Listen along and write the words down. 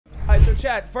so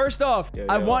chat, first off, Yo,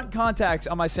 I yo. want contacts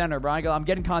on my center, bro. I'm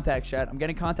getting contacts, chat. I'm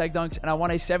getting contact dunks, and I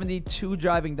want a 72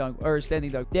 driving dunk, or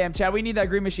standing dunk. Damn, chat, we need that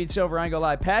green machine silver. I ain't gonna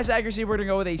lie. Pass accuracy, we're gonna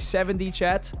go with a 70,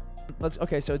 chat.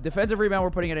 Okay, so defensive rebound, we're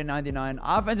putting it at 99.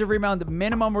 Offensive rebound,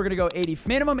 minimum, we're gonna go 80.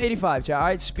 Minimum 85, chat. All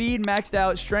right, speed, maxed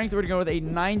out. Strength, we're gonna go with a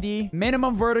 90.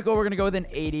 Minimum vertical, we're gonna go with an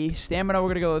 80. Stamina, we're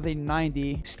gonna go with a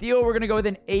 90. Steal, we're gonna go with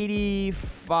an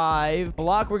 85.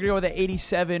 Block, we're gonna go with an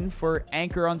 87 for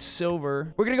anchor on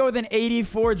silver. We're gonna go with an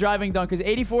 84 driving dunk, because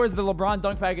 84 is the LeBron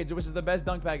dunk package, which is the best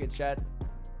dunk package, chat.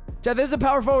 Chat, this is a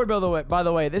power forward, by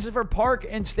the way. This is for park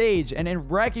and stage, and in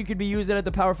rec, you could be using it at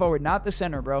the power forward, not the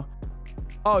center, bro.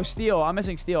 Oh, steal. I'm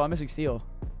missing steal. I'm missing steal.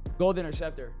 Gold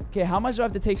interceptor. Okay, how much do I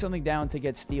have to take something down to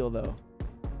get steal, though?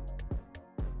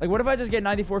 Like, what if I just get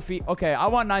 94 feet? Okay, I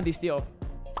want 90 steal.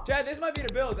 Chat, this might be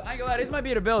the build. I ain't gonna lie. This might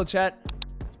be the build, chat.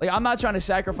 Like, I'm not trying to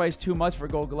sacrifice too much for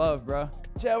gold glove, bro.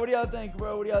 Chat, what do y'all think,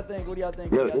 bro? What do y'all think? What do y'all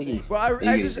think? What do y'all think? Bro,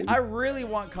 I really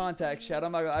want contacts, chat.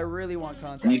 I'm not gonna, I really want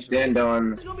contacts. You stand on.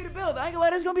 This is gonna be the build. I ain't gonna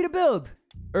lie. This is gonna be the build.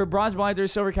 Or bronze blinder,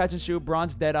 silver catch and shoot,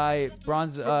 bronze deadeye,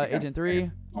 bronze agent 3.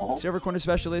 Silver corner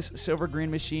specialist, silver green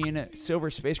machine, silver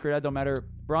space grenade, don't matter.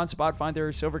 Bronze spot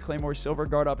finder, silver claymore, silver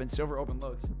guard up, and silver open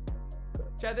looks.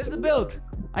 Chat, this is the build.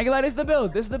 I ain't gonna lie, this is the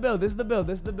build. This is the build. This is the build.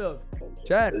 This is the build.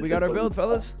 Chat, we got our build,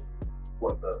 fellas.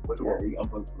 I'm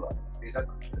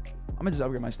gonna just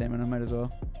upgrade my stamina. I might as well.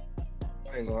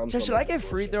 Chat, should I get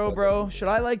free throw, bro? Should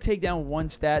I like take down one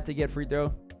stat to get free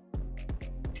throw?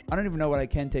 I don't even know what I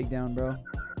can take down, bro.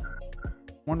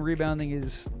 One rebounding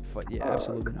is, yeah,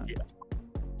 absolutely not.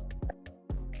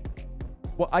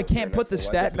 Well, I can't put the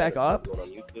stat back up.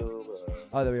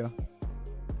 Oh, there we go.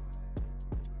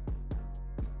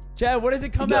 Chad, what does it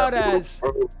come out as?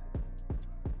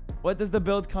 What does the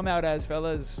build come out as,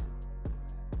 fellas?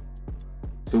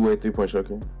 Two-way, three-point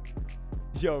shooter.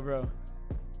 Yo, bro.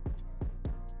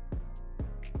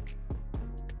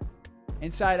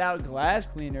 Inside out glass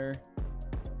cleaner.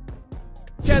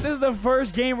 Chad, this is the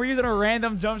first game we're using a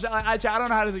random jump shot. I don't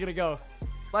know how this is gonna go.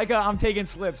 Like, I'm taking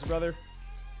slips, brother.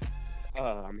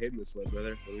 I'm hitting the slip,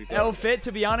 brother. It'll fit,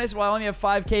 to be honest, while I only have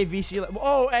 5K VC.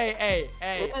 Oh, hey.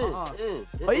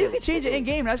 Oh, you can change it in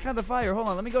game. That's kind of fire. Hold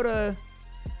on, let me go to.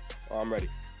 Oh, I'm ready.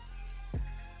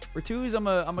 For twos, I'm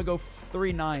gonna go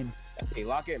 3-9. Hey,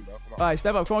 lock in, bro. Come on. All right,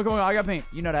 step up. Come on. I got paint.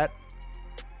 You know that.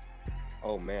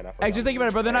 Oh man, I forgot. Hey, just think about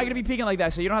it, bro. They're not gonna be peeking like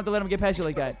that, so you don't have to let them get past you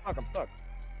like that. I'm stuck.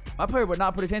 My player would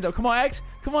not put his hands up. Come on, X.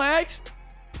 Come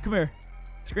here.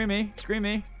 Scream me.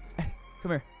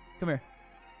 Come here.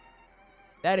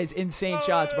 That is insane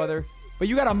shots, brother. But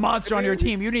you got a monster on your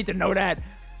team. You need to know that.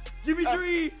 Give me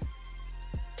 3.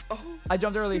 I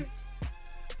jumped early.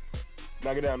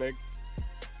 Knock it down, Nick.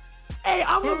 Hey,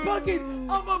 I'm a bucket.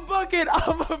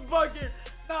 Nah,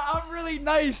 I'm really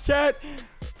nice, chat.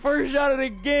 First shot of the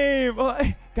game. Oh,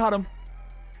 got him.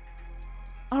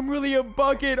 I'm really a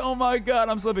bucket. Oh my god,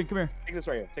 I'm slipping. Come here. Take this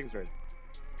right here.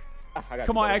 I got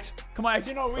Come on, X.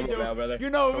 You know what we do. You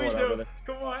know what we do.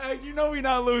 Come on, X. You know we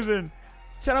not losing.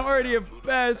 Chat, I'm already a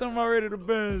best. I'm already the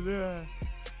best. Yeah.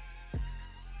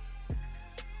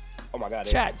 Oh my god.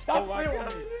 Chat, stop playing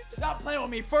with me. Stop playing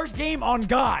with me. First game on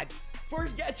God.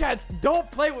 Chat, don't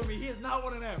play with me. He is not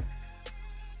one of them.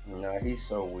 Nah, he's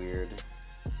so weird.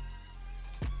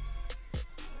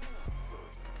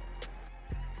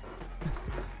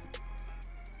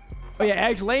 Oh yeah,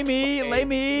 X, lay me,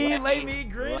 grenade,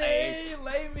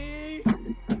 lay me.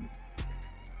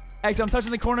 X, I'm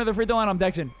touching the corner of the free throw line. I'm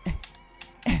dexing.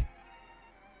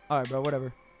 All right, bro,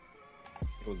 whatever.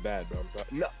 It was bad, bro. I'm sorry.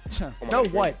 No. No,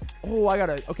 what? Oh, I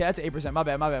gotta. Okay, that's 8%. My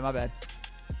bad.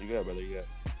 You good, brother? You good?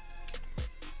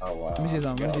 Oh wow. Let me see his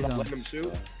own. Let him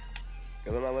shoot.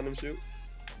 Cause I'm not letting him shoot.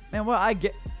 Man, well, I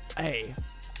get. Hey,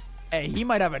 he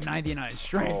might have a 99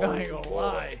 strength. I ain't gonna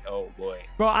lie. Oh boy.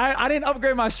 Bro, I didn't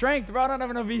upgrade my strength, bro. I don't have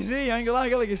enough VZ. I ain't gonna lie. I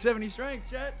got like a 70 strength,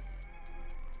 chat.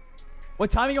 What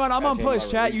time you on? I'm on push,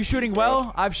 chat. You shooting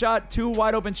well? I've shot 2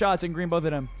 wide open shots and green both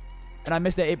of them, and I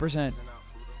missed at 8%. Let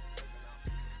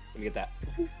me get that.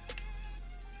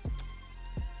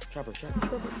 Trapper.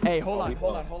 Hey, hold on.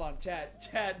 Chat, hold on.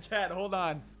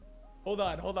 Hold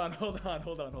on.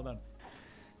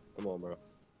 Come on, bro.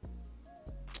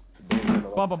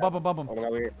 Bump him.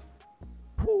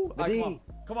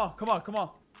 Come on.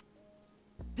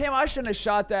 Damn, I shouldn't have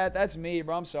shot that. That's me,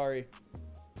 bro. I'm sorry.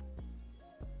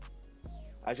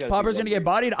 Popper's gonna get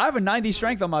bodied. I have a 90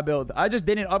 strength on my build. I just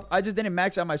didn't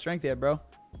max out my strength yet, bro.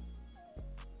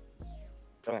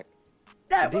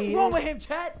 Dad, what's wrong with him,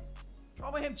 chat?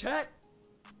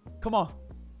 Come on.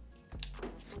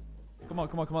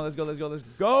 Let's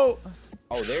go.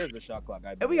 Oh, there's the shot clock.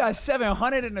 Hey, we got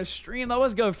 700 in the stream. That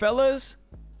was good, fellas.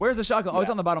 Where's the shot clock? Oh,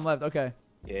 it's on the bottom left. Okay.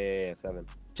 Yeah, 7.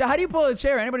 Chat, how do you pull a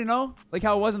chair? Anybody know? Like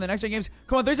how it was in the next gen games?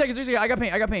 Come on, 3 seconds, 3 seconds. I got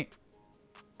paint. I got paint.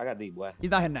 I got D, boy.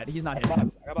 He's not hitting that. He's not I got hitting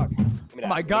box. I got box. Give me that. Oh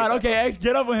my God. Okay, X,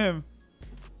 get up with him.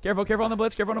 Careful, careful on the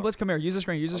blitz. Careful on the blitz. Come here. Use the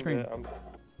screen. Use the screen.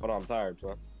 Hold on, I'm tired,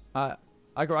 bro.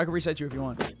 I can reset you if you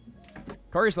want.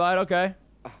 Curry slide. Okay.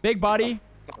 Big body.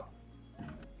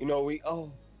 You know,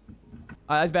 oh.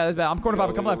 That's bad. That's bad. I'm corner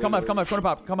pop. Come left. Come left. Come left. Corner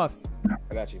pop. Come left.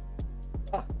 I got you.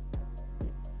 Ah.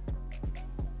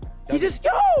 He just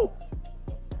yo.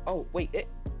 Oh wait,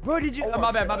 Bro, did you? Oh,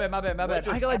 my bad. My bad. My bad. My bad.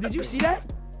 I ain't gonna lie. Did you see that?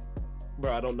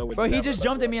 bro, I don't know what. Bro, he just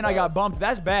jumped at me and I got bumped.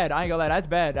 That's bad. I ain't gonna lie. That's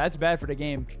bad. That's bad for the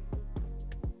game.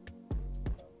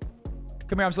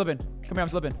 Come here. I'm slipping. Come here. I'm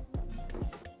slipping.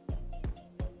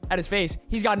 At his face.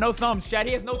 He's got no thumbs, chat.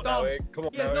 He has no thumbs. Come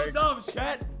on, he has no thumbs,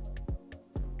 chat.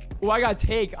 Oh, I got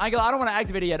take. I don't want to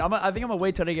activate it yet. I think I'm gonna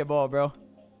wait till they get ball, bro.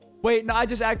 Wait, no, I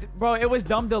just bro. It was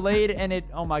dumb delayed and it.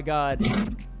 Oh my God.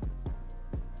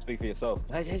 Speak for yourself.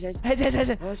 Hey.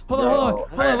 Hold on.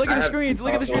 Look at the screens.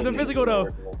 Look at the screens. They're physical though.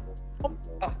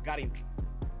 Oh, got him.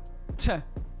 Chat.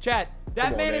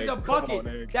 That man is a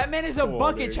bucket. That man is a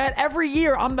bucket, chat. Every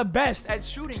year I'm the best at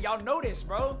shooting. Y'all know this,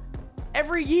 bro.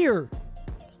 Every year.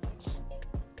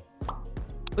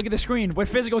 Look at the screen.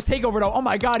 With physicals takeover though. Oh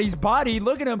my God, he's bodied.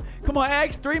 Look at him. Come on,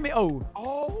 X. 3 minutes. Oh.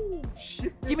 Oh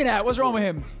shit. Give me that. What's wrong with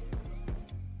him?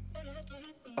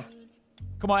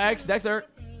 Come on, X. Dexter.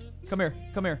 Come here.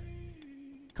 Come here.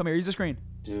 Come here. Use the screen.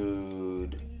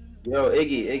 Dude. Yo,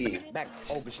 Iggy. Back.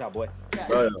 Oh, good shot, boy.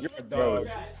 Bro, You're a dog.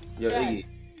 yo, Iggy.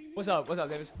 What's up? What's up,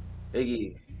 Davis?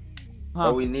 Iggy. Huh?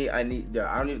 Oh, I don't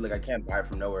even, like, I can't buy it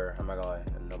from nowhere. I'm not gonna lie.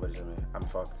 Nobody's in me. I'm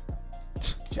fucked.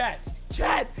 Chat.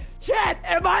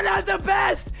 Am I not the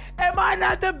best? Am I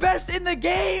not the best in the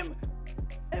game?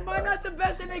 Am I not the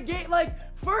best in the game? Like,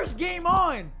 first game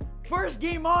on,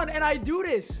 and I do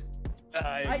this.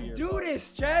 I do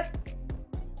this, chat.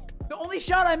 The only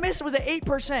shot I missed was at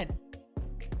 8%.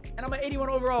 And I'm at 81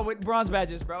 overall with bronze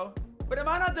badges, bro. But am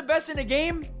I not the best in the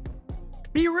game?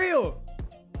 Be real.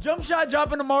 Jump shot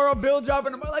dropping tomorrow, build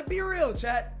dropping tomorrow. Like, be real,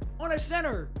 chat. On a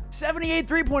center. 78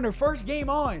 3-pointer, first game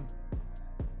on.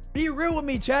 Be real with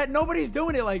me, chat. Nobody's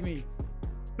doing it like me.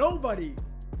 Nobody.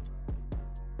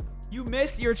 You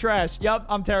missed your trash. Yup,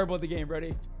 I'm terrible at the game,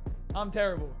 buddy. I'm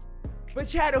terrible. But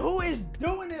chat, who is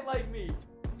doing it like me?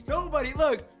 Nobody.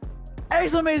 Look.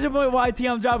 Exclamation point YT,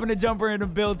 I'm dropping the jumper in the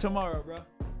build tomorrow, bro.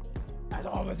 That's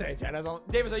all I'm gonna say, chat. That's all.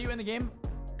 Davis, are you in the game?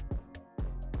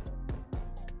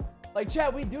 Like,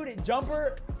 chat, we do it.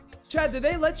 Jumper. Chat, did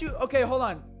they let you? Okay, hold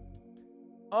on.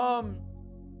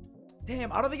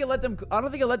 Damn, I don't think it let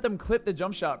them clip the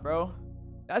jump shot, bro.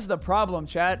 That's the problem,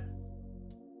 chat.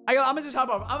 I'm gonna just hop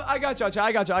off. I got y'all, chat.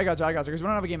 I got you. Because we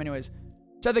don't have a game anyways.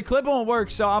 Chat, the clip won't work,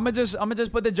 so I'm gonna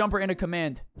just put the jumper in a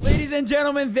command. Ladies and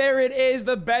gentlemen, there it is,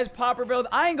 the best popper build.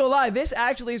 I ain't gonna lie, this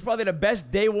actually is probably the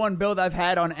best day one build I've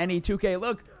had on any 2K.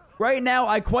 Look, right now,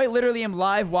 I quite literally am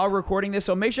live while recording this,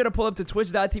 so make sure to pull up to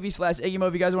twitch.tv/Igymo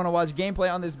if you guys want to watch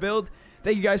gameplay on this build.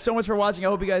 Thank you guys so much for watching. I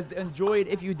hope you guys enjoyed.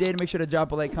 If you did, make sure to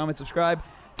drop a like, comment, subscribe.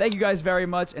 Thank you guys very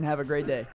much, and have a great day.